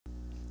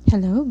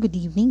Hello, good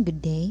evening,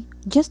 good day.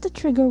 Just a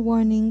trigger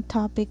warning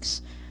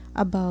topics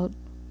about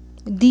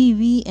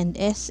DV and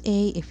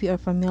SA. If you are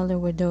familiar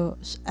with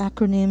those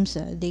acronyms,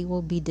 they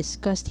will be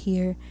discussed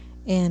here.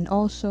 And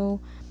also,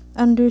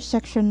 under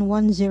Section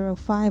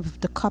 105 of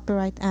the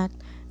Copyright Act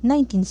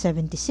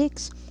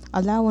 1976,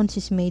 allowance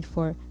is made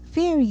for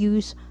fair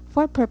use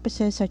for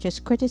purposes such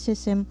as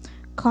criticism,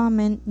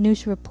 comment,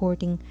 news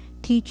reporting,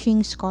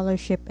 teaching,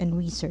 scholarship, and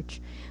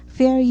research.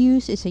 Fair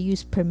use is a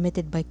use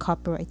permitted by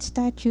copyright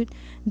statute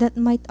that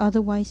might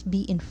otherwise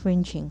be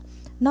infringing.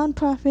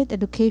 Non-profit,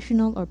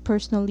 educational, or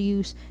personal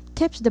use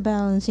tips the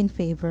balance in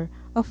favor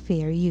of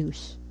fair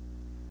use.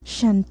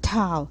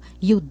 Chantal,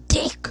 you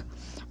dick!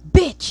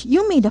 Bitch,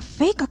 you made a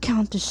fake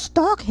account to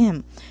stalk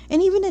him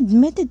and even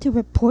admitted to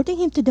reporting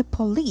him to the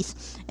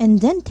police and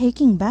then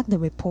taking back the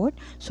report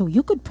so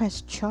you could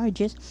press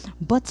charges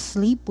but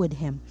sleep with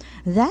him.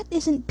 That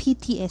isn't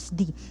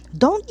PTSD.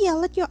 Don't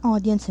yell at your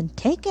audience and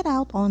take it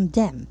out on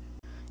them.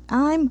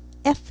 I'm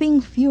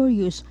effing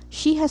furious.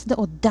 She has the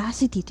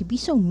audacity to be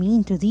so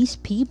mean to these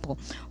people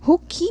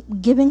who keep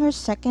giving her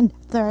second,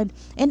 third,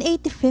 and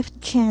 85th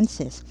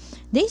chances.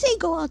 They say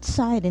go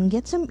outside and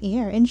get some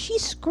air and she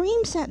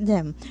screams at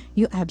them.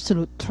 You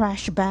absolute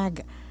trash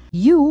bag.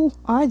 You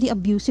are the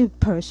abusive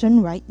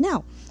person right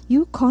now.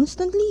 You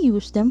constantly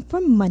use them for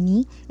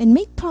money and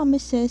make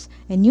promises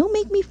and you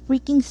make me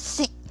freaking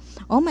sick.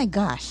 Oh my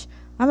gosh,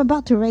 I'm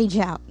about to rage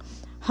out.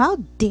 How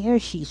dare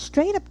she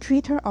straight up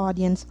treat her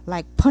audience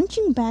like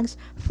punching bags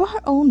for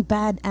her own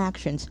bad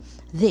actions.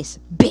 This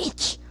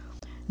bitch!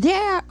 There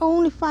are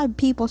only 5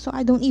 people, so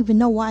I don't even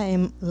know why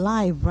I'm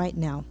live right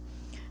now.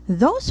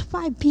 Those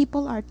 5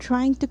 people are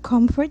trying to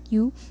comfort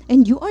you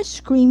and you are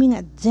screaming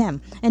at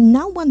them and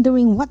now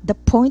wondering what the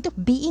point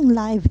of being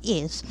live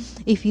is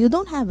if you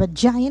don't have a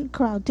giant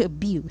crowd to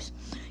abuse.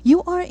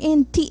 You are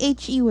in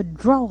THE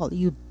withdrawal,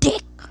 you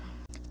dick!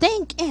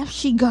 Thank F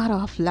she got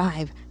off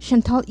live.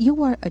 Chantal,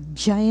 you are a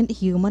giant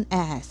human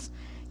ass.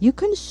 You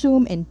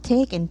consume and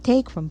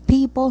take from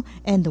people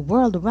and the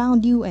world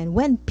around you, and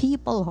when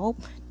people hope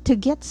to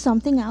get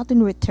something out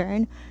in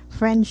return,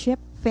 friendship,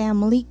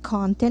 family,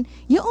 content,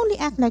 you only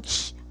act like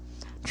shh.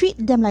 Treat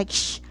them like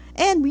shh,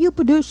 and you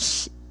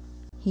produce shh.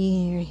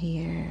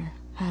 Here,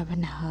 have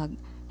a hug.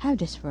 Have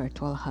this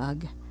virtual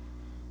hug.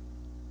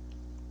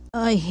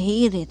 I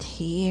hate it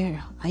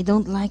here. I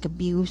don't like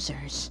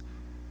abusers.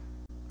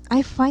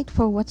 I fight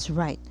for what's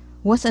right,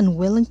 was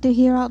unwilling to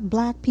hear out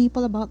black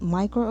people about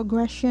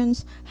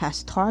microaggressions,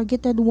 has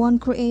targeted one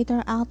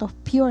creator out of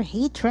pure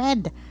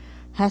hatred,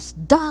 has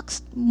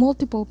doxed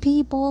multiple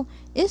people,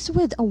 is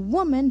with a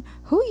woman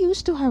who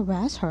used to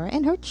harass her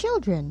and her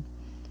children.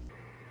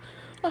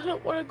 I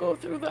don't want to go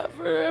through that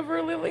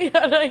forever, Lillian.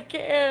 I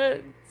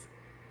can't.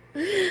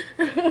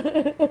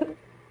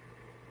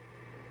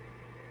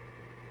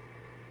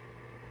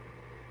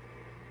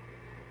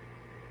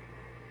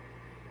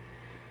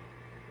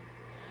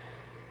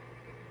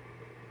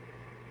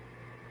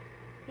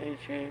 Hey,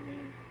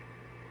 Jamie.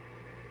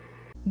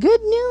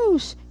 Good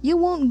news! You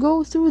won't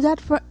go through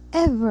that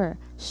forever.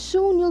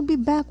 Soon you'll be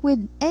back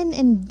with N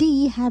and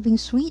D having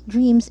sweet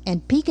dreams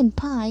and pecan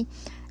pie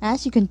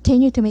as you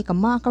continue to make a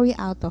mockery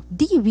out of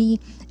DV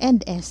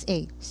and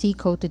SA. See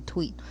quoted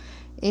tweet.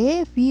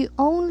 If you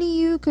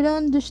could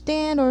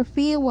understand or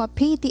feel what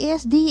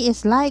PTSD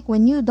is like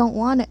when you don't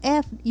want to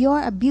F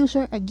your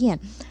abuser again.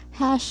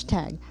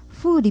 Hashtag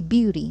Foodie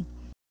Beauty.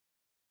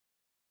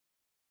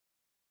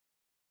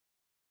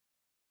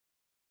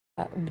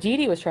 Dee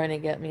Dee was trying to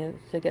get me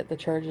to get the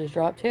charges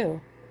dropped too.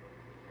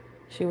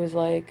 She was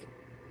like,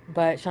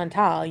 but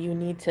Chantal,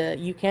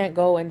 you can't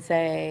go and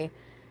say,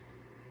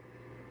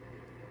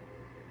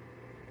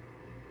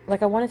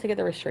 like, I wanted to get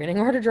the restraining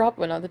order dropped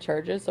but not the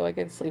charges so I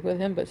could sleep with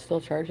him but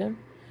still charge him.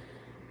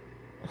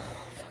 Oh,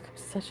 fuck, I'm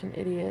such an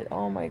idiot.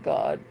 Oh my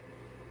god.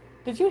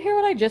 Did you hear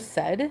what I just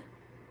said?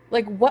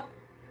 Like, what?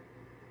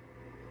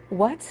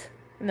 What?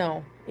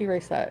 No,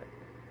 erase that.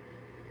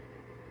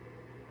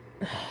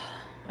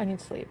 I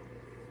need sleep.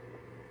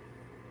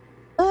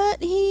 But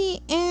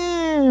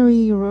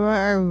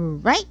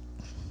right?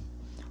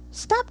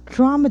 Stop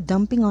drama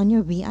dumping on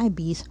your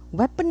VIBs,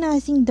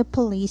 weaponizing the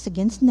police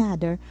against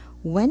Nader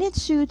when it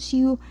suits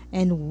you,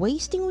 and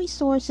wasting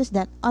resources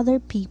that other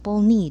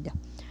people need.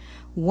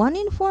 1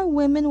 in 4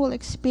 women will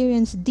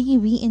experience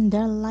DV in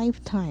their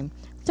lifetime.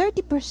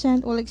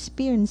 30% will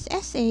experience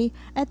SA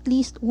at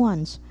least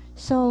once.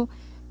 So,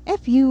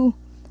 F you,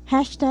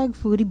 hashtag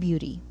Foodie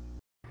Beauty.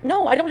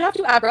 No, I don't have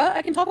to, Abra.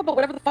 I can talk about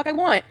whatever the fuck I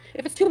want.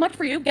 If it's too much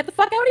for you, get the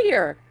fuck out of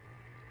here.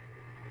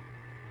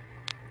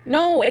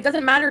 No, it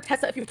doesn't matter,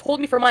 Tessa, if you've told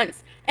me for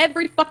months.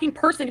 Every fucking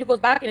person who goes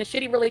back in a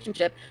shitty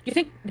relationship, do you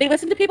think they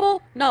listen to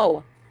people?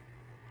 No.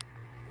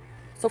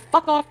 So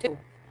fuck off too.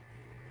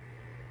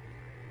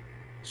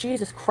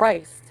 Jesus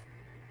Christ.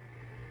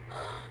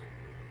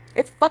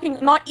 It's fucking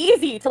not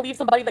easy to leave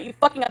somebody that you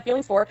fucking have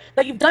feelings for,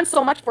 that you've done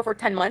so much for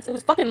 10 months,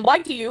 who's fucking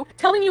lied to you,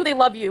 telling you they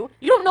love you.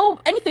 You don't know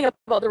anything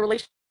about the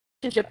relationship,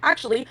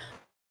 actually,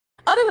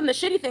 other than the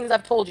shitty things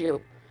I've told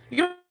you.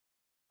 You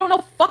don't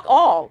know fuck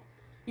all.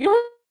 You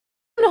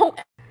don't know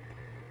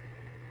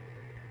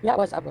Yeah, it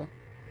was Abu.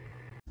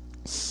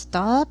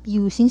 Stop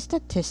using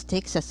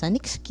statistics as an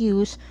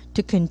excuse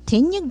to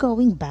continue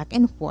going back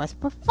and forth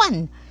for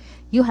fun.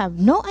 You have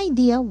no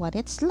idea what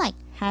it's like.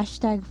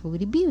 Hashtag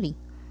Foodie Beauty.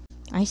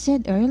 I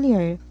said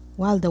earlier,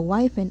 while the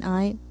wife and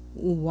I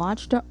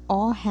watched her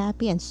all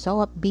happy and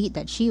so upbeat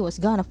that she was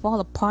gonna fall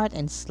apart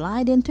and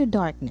slide into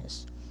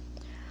darkness.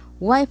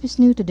 Wife is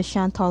new to the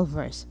Chantal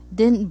verse.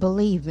 Didn't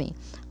believe me.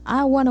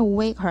 I wanna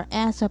wake her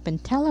ass up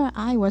and tell her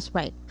I was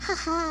right. Ha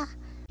ha!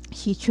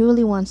 She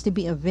truly wants to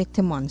be a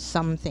victim on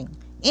something.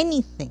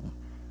 Anything.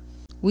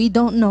 We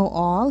don't know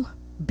all.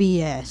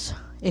 BS.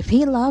 If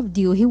he loved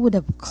you, he would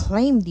have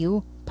claimed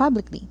you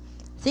publicly.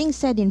 Things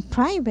said in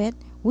private,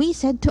 we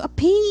said to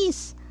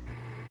appease.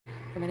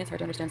 For many, it's hard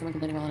to understand someone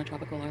complaining while on a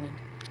tropical island.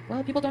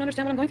 Well, people don't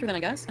understand what I'm going through then, I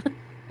guess.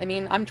 I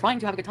mean, I'm trying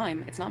to have a good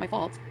time. It's not my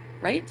fault,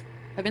 right?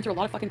 I've been through a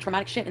lot of fucking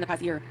traumatic shit in the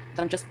past year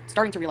that I'm just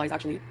starting to realize,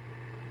 actually.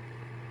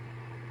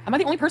 Am I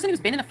the only person who's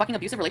been in a fucking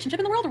abusive relationship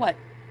in the world, or what?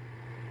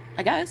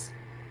 I guess.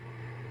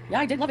 Yeah,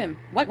 I did love him.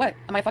 What?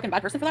 Am I a fucking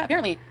bad person for that?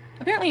 Apparently.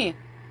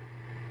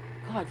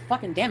 God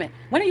fucking damn it.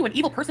 When are you an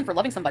evil person for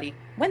loving somebody?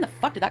 When the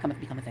fuck did that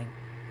become a thing?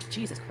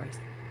 Jesus Christ.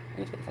 I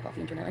need to get the fuck off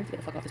the internet. I need to get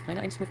the fuck off this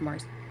planet. I need to move from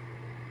Mars.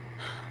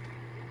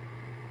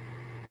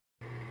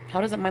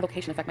 How does my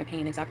location affect my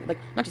pain exactly? Like,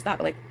 not just that,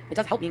 but like, it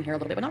does help being here a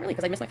little bit, but not really,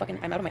 because I miss my fucking,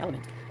 I'm out of my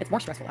element. It's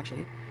more stressful,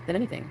 actually, than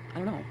anything. I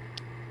don't know.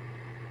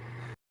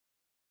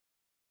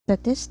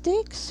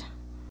 Statistics,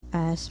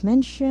 as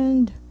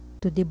mentioned,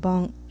 to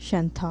debunk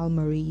Chantal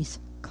Marie's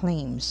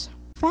claims.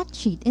 Fact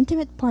sheet,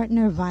 intimate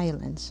partner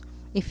violence.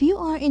 If you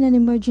are in an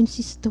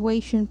emergency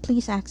situation,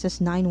 please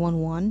access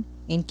 911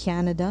 in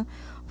Canada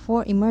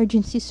for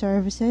emergency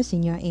services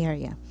in your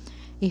area.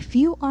 If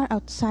you are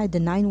outside the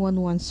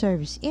 911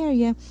 service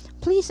area,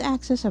 please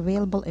access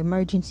available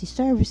emergency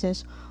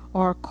services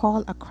or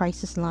call a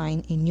crisis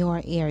line in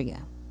your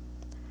area.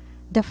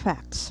 The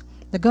facts.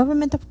 The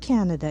Government of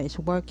Canada is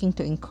working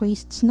to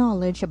increase its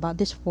knowledge about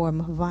this form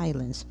of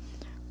violence.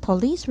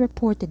 Police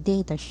reported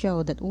data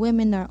show that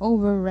women are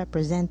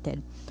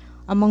overrepresented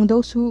among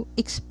those who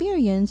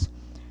experience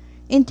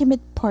intimate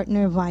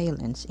partner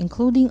violence,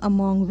 including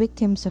among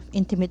victims of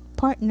intimate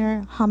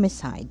partner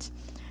homicides.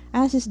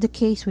 As is the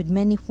case with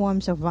many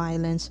forms of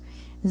violence,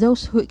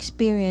 those who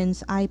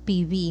experience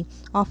IPV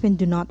often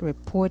do not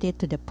report it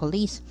to the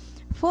police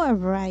for a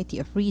variety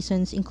of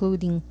reasons,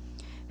 including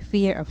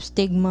fear of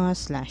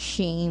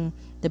stigma/shame,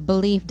 the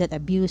belief that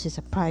abuse is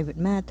a private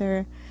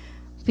matter,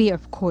 fear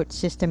of court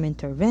system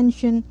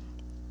intervention,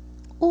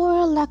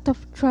 or lack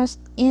of trust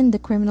in the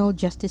criminal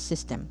justice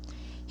system.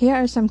 Here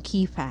are some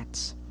key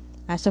facts.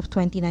 As of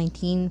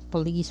 2019,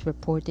 police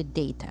reported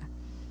data.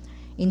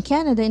 In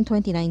Canada in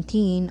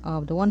 2019,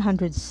 of the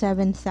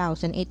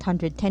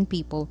 107,810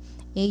 people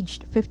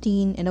aged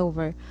 15 and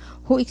over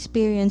who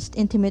experienced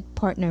intimate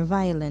partner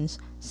violence,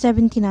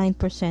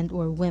 79%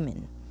 were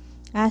women.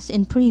 As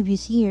in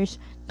previous years,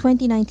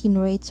 2019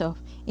 rates of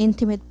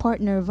intimate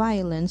partner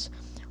violence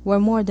were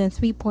more than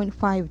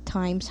 3.5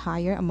 times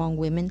higher among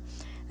women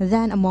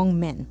than among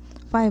men,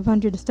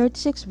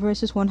 536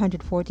 versus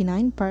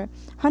 149 per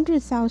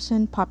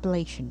 100,000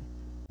 population.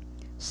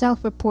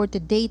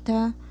 Self-reported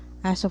data.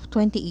 As of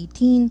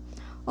 2018,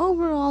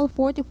 overall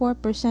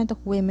 44%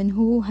 of women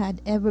who had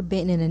ever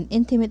been in an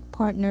intimate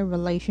partner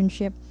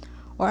relationship,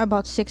 or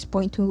about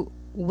 6.2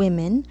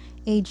 women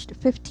aged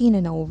 15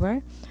 and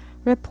over,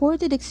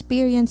 reported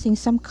experiencing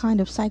some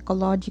kind of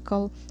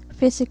psychological,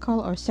 physical,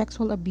 or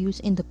sexual abuse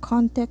in the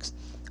context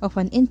of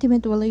an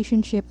intimate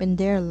relationship in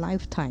their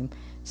lifetime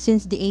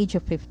since the age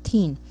of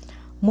 15.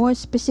 More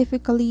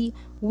specifically,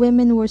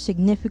 women were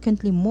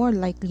significantly more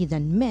likely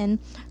than men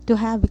to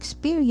have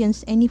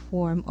experienced any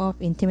form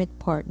of intimate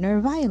partner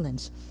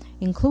violence,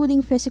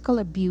 including physical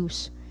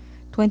abuse,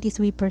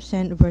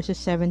 23% versus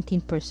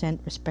 17%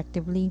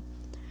 respectively,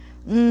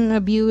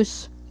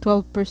 abuse,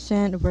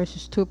 12%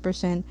 versus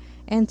 2%,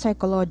 and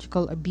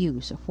psychological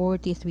abuse,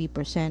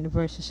 43%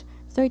 versus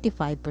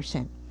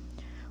 35%.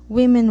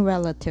 Women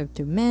relative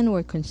to men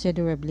were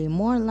considerably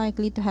more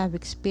likely to have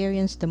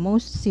experienced the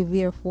most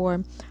severe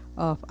form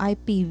of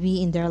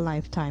IPV in their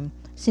lifetime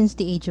since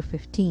the age of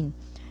 15,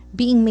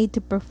 being made to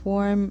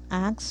perform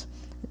acts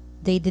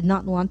they did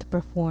not want to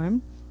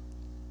perform,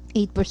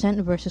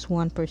 8% versus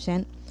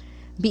 1%,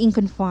 being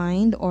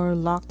confined or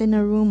locked in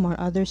a room or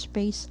other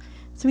space,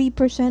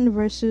 3%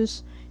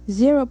 versus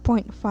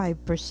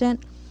 0.5%,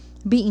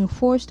 being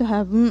forced to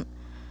have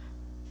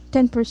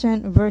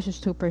 10% versus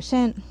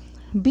 2%,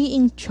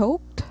 being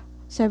choked,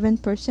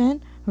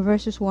 7%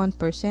 versus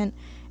 1%,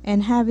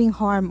 and having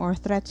harm or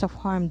threats of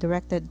harm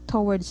directed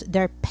towards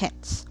their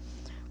pets,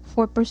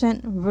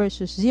 4%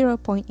 versus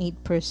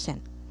 0.8%.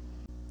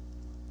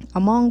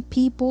 Among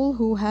people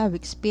who have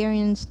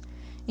experienced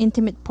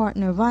intimate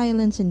partner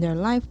violence in their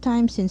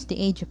lifetime since the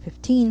age of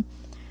 15,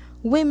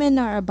 women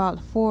are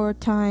about 4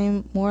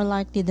 times more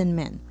likely than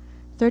men,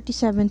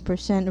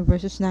 37%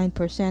 versus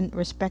 9%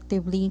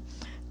 respectively,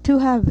 to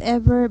have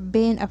ever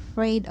been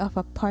afraid of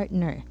a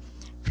partner.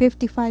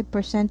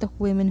 55% of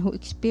women who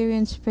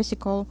experience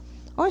physical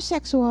or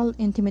sexual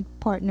intimate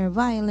partner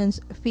violence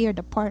fear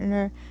the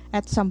partner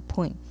at some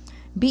point.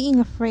 Being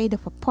afraid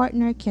of a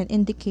partner can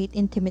indicate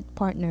intimate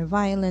partner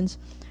violence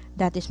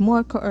that is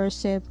more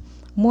coercive,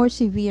 more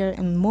severe,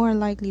 and more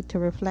likely to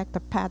reflect a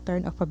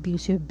pattern of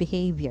abusive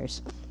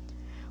behaviors.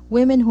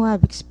 Women who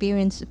have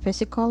experienced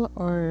physical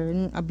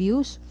or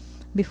abuse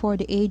before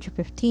the age of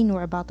 15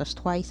 were about as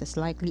twice as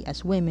likely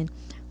as women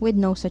with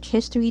no such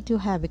history to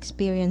have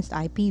experienced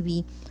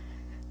IPV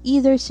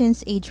either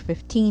since age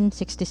 15,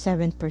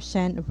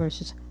 67%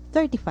 versus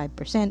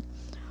 35%,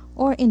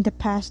 or in the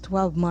past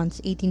 12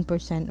 months,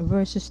 18%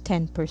 versus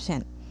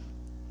 10%.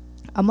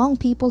 Among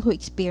people who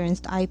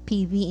experienced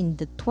IPV in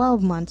the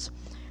 12 months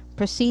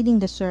preceding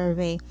the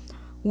survey,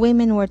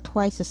 women were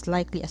twice as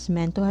likely as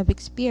men to have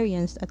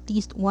experienced at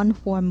least one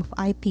form of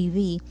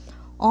IPV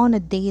on a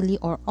daily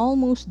or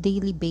almost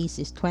daily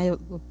basis,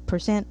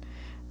 12%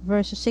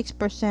 versus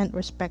 6%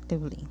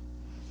 respectively.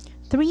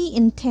 3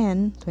 in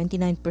 10,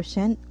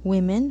 29%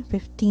 women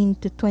 15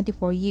 to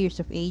 24 years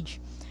of age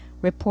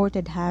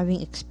reported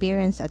having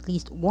experienced at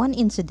least one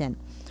incident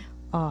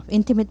of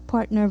intimate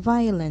partner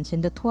violence in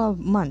the 12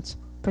 months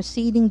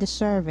preceding the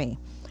survey,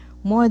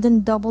 more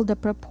than double the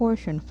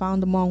proportion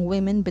found among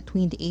women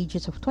between the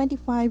ages of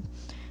 25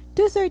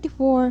 to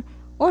 34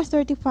 or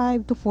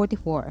 35 to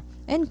 44,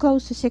 and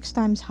close to 6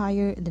 times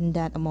higher than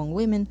that among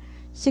women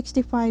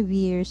 65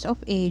 years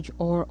of age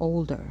or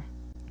older.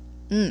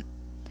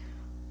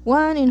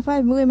 1 in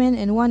 5 women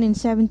and 1 in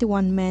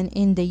 71 men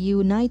in the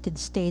United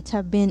States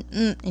have been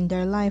in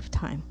their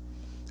lifetime.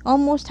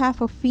 Almost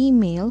half of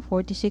female,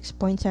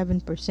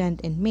 46.7%,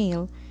 and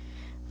male,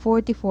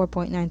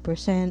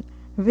 44.9%,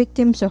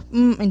 victims of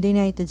in the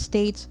United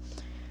States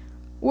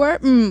were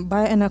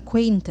by an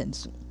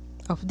acquaintance.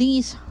 Of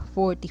these,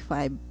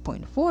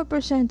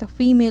 45.4% of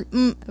female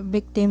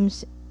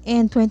victims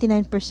and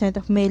 29%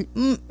 of male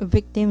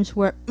victims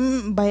were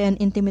by an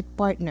intimate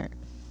partner.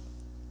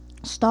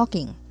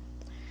 Stalking.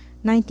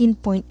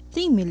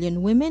 19.3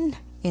 million women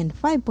and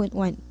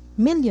 5.1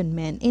 million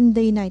men in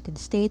the United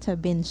States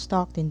have been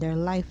stalked in their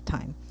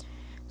lifetime.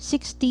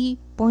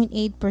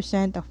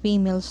 60.8% of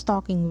female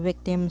stalking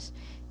victims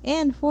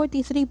and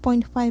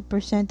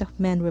 43.5% of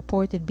men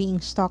reported being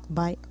stalked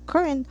by a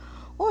current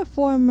or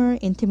former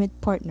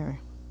intimate partner.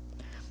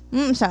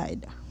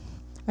 Side.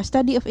 A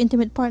study of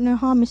intimate partner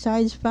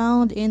homicides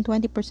found in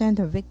 20%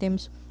 of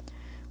victims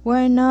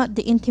were not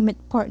the intimate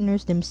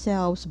partners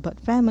themselves but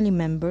family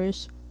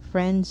members,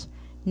 friends,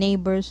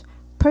 neighbors,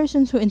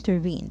 persons who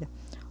intervened,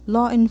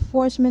 law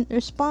enforcement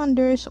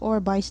responders, or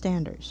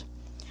bystanders.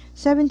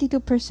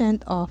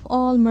 72% of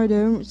all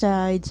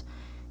murder-cides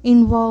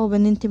involve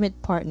an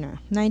intimate partner.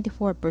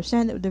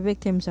 94% of the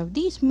victims of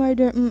these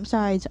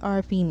murder-cides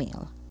are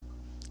female.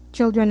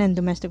 Children and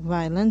domestic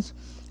violence.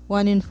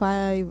 1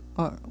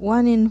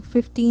 in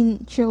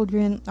 15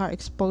 children are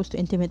exposed to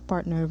intimate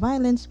partner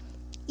violence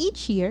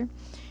each year,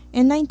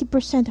 and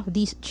 90% of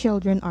these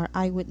children are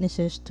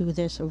eyewitnesses to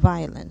this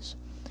violence.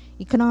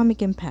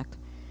 Economic impact.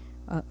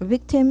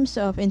 Victims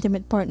of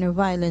intimate partner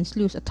violence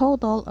lose a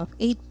total of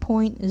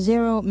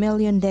 8.0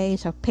 million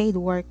days of paid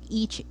work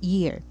each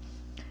year.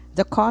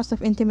 The cost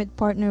of intimate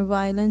partner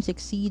violence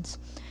exceeds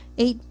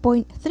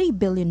 $8.3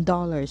 billion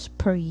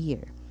per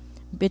year.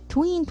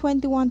 Between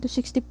 21 to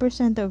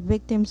 60% of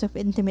victims of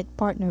intimate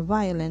partner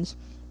violence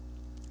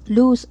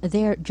lose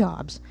their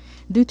jobs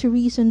due to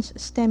reasons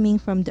stemming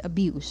from the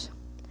abuse.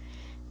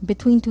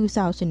 Between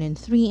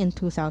 2003 and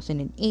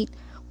 2008,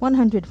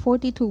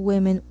 142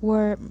 women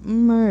were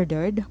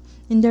murdered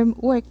in their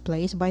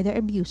workplace by their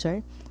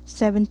abuser.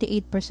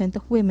 78%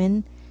 of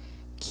women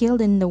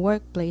killed in the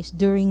workplace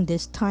during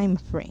this time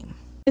frame.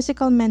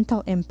 Physical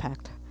mental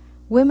impact.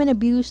 Women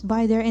abused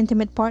by their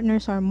intimate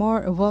partners are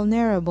more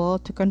vulnerable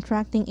to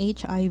contracting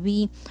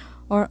HIV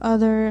or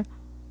other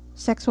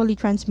sexually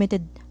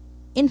transmitted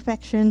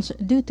infections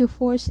due to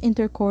forced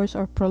intercourse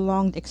or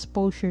prolonged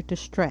exposure to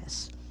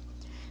stress.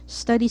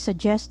 Studies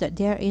suggest that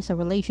there is a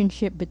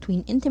relationship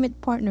between intimate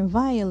partner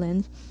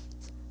violence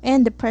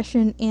and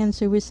depression and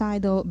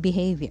suicidal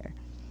behavior.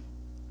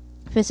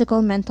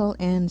 Physical, mental,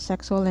 and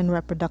sexual and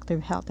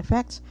reproductive health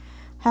effects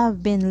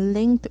have been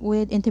linked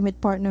with intimate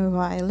partner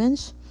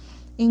violence,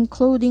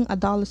 including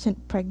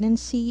adolescent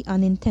pregnancy,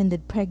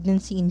 unintended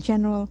pregnancy in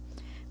general,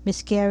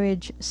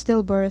 miscarriage,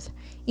 stillbirth,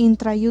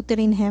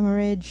 intrauterine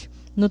hemorrhage,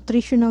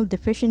 nutritional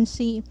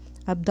deficiency,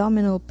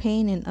 abdominal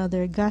pain, and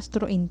other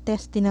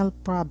gastrointestinal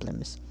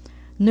problems,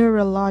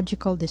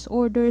 neurological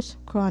disorders,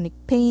 chronic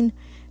pain,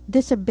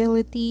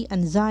 disability,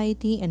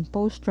 anxiety, and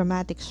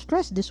post-traumatic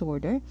stress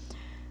disorder,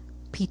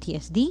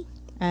 PTSD,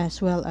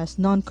 as well as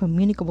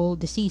non-communicable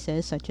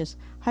diseases such as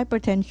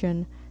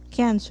hypertension,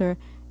 cancer,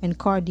 and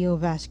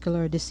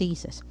cardiovascular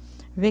diseases.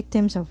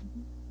 Victims of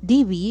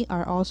DV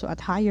are also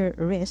at higher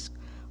risk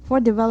for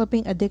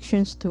developing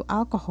addictions to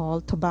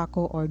alcohol,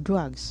 tobacco, or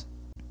drugs.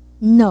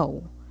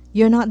 No,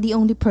 you're not the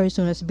only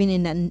person who's been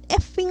in an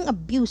effing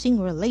abusing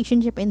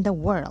relationship in the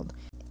world.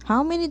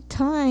 How many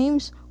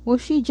times will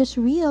she just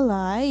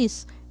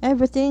realize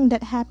everything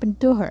that happened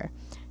to her?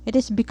 It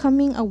is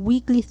becoming a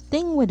weekly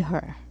thing with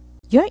her.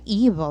 You're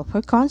evil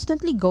for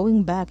constantly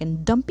going back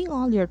and dumping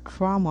all your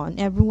trauma on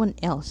everyone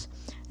else.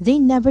 They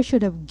never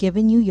should have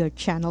given you your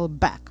channel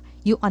back,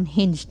 you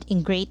unhinged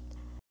ingrate.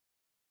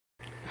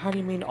 How do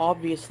you mean,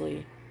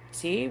 obviously?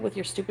 See? With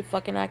your stupid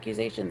fucking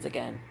accusations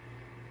again.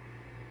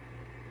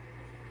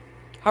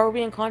 How are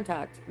we in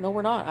contact? No,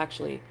 we're not,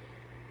 actually.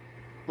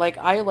 Like,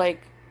 I,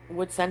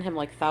 would send him,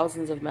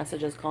 thousands of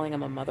messages calling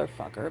him a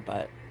motherfucker,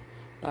 but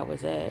that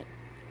was it.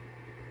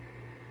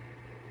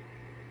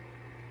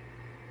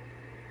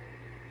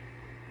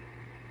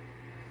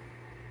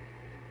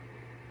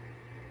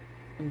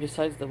 And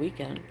besides the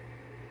weekend.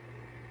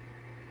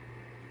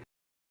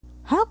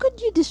 How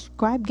could you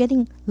describe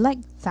getting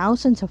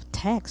thousands of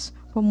texts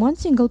from one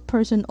single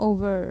person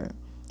over,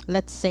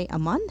 let's say, a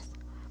month?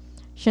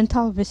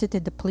 Chantal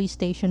visited the police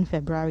station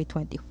February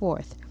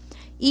 24th,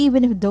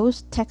 even if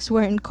those texts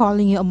weren't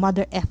calling you a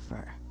mother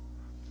effer.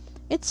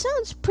 It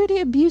sounds pretty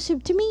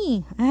abusive to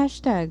me.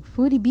 Hashtag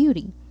Foodie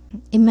Beauty.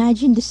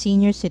 Imagine the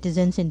senior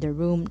citizens in the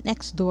room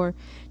next door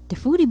to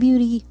Foodie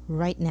Beauty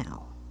right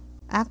now.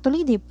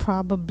 Actually, they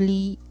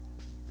probably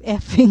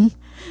effing.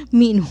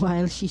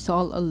 Meanwhile, she's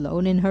all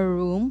alone in her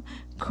room,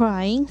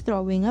 crying,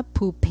 throwing up,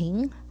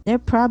 pooping. They're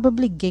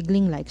probably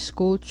giggling like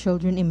school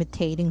children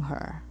imitating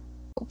her.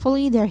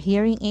 Hopefully their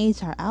hearing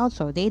aids are out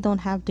so they don't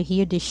have to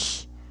hear this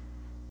shh.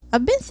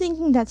 I've been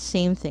thinking that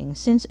same thing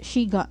since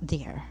she got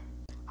there.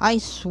 I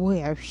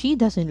swear, if she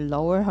doesn't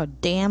lower her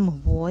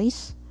damn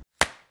voice,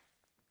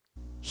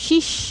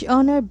 sheesh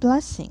on her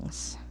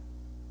blessings.